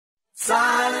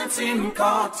Silence in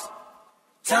court.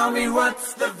 Tell me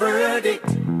what's the verdict?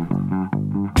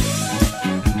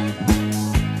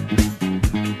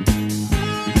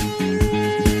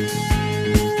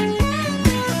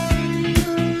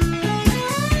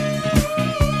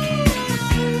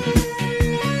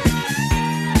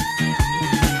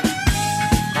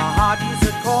 My heart is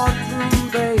a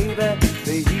courtroom, baby.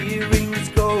 The hearing's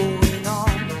going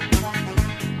on.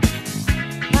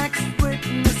 Next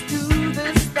witness to the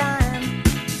stand,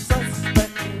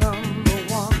 suspect number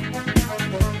one.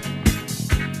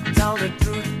 Tell the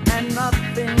truth and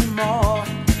nothing more.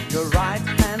 Your right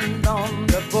hand on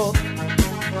the book.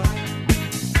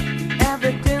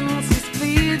 Evidence is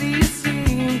clearly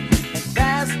seen, and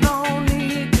there's no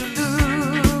need to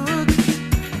look.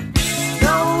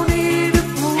 No need to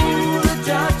fool the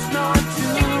judge nor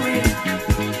jury.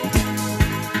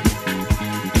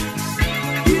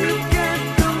 You can't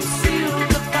conceal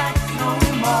the facts no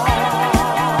more.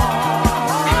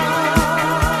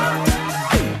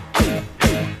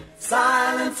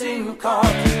 Silence in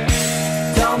court.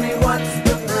 Tell me what's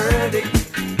the verdict?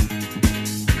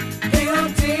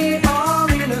 Guilty or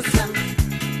innocent?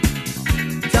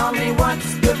 Tell me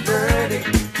what's the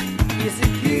verdict? Is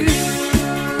it you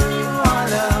or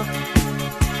love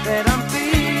that I'm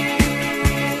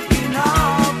thinking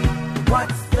of?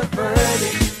 What's the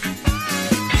verdict?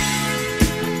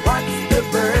 What's the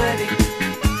verdict?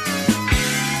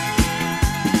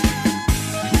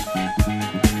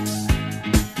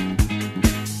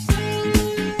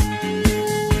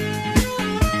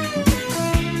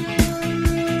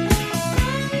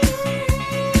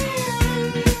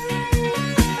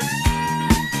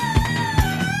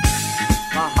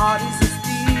 My heart is a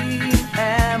steel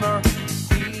hammer,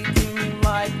 beating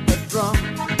like a drum.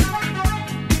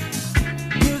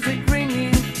 Music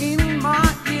ringing in my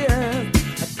ears,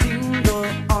 a tingle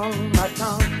on my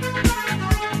tongue.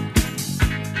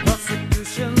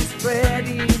 Prosecution's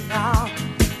ready now,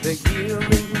 the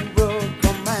hearing will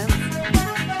commence.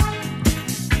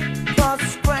 Cross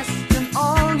question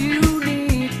all you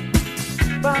need,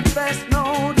 but there's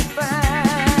no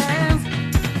defense.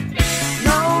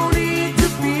 No need to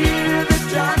fear the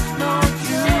judge, no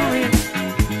jury.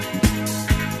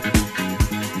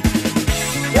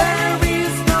 There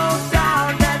is no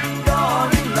doubt that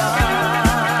you're in love.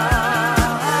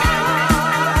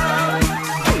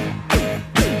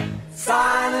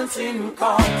 Silence in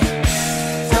court.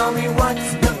 Tell me what's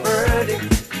the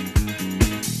verdict?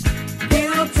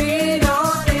 Guilty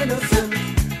or innocent?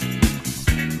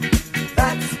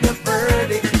 That's the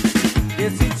verdict.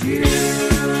 Is it you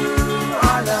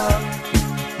I love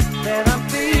that I'm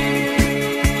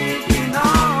thinking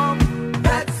of.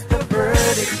 That's the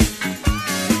verdict.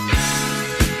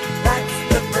 That's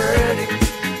the verdict.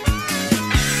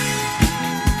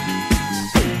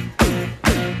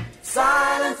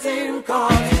 Silence in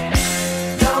court.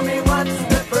 Tell me what's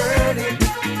the verdict?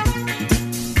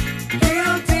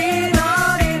 Guilty or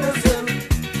innocent?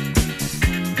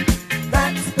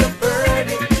 That's the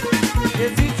verdict.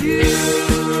 Is it you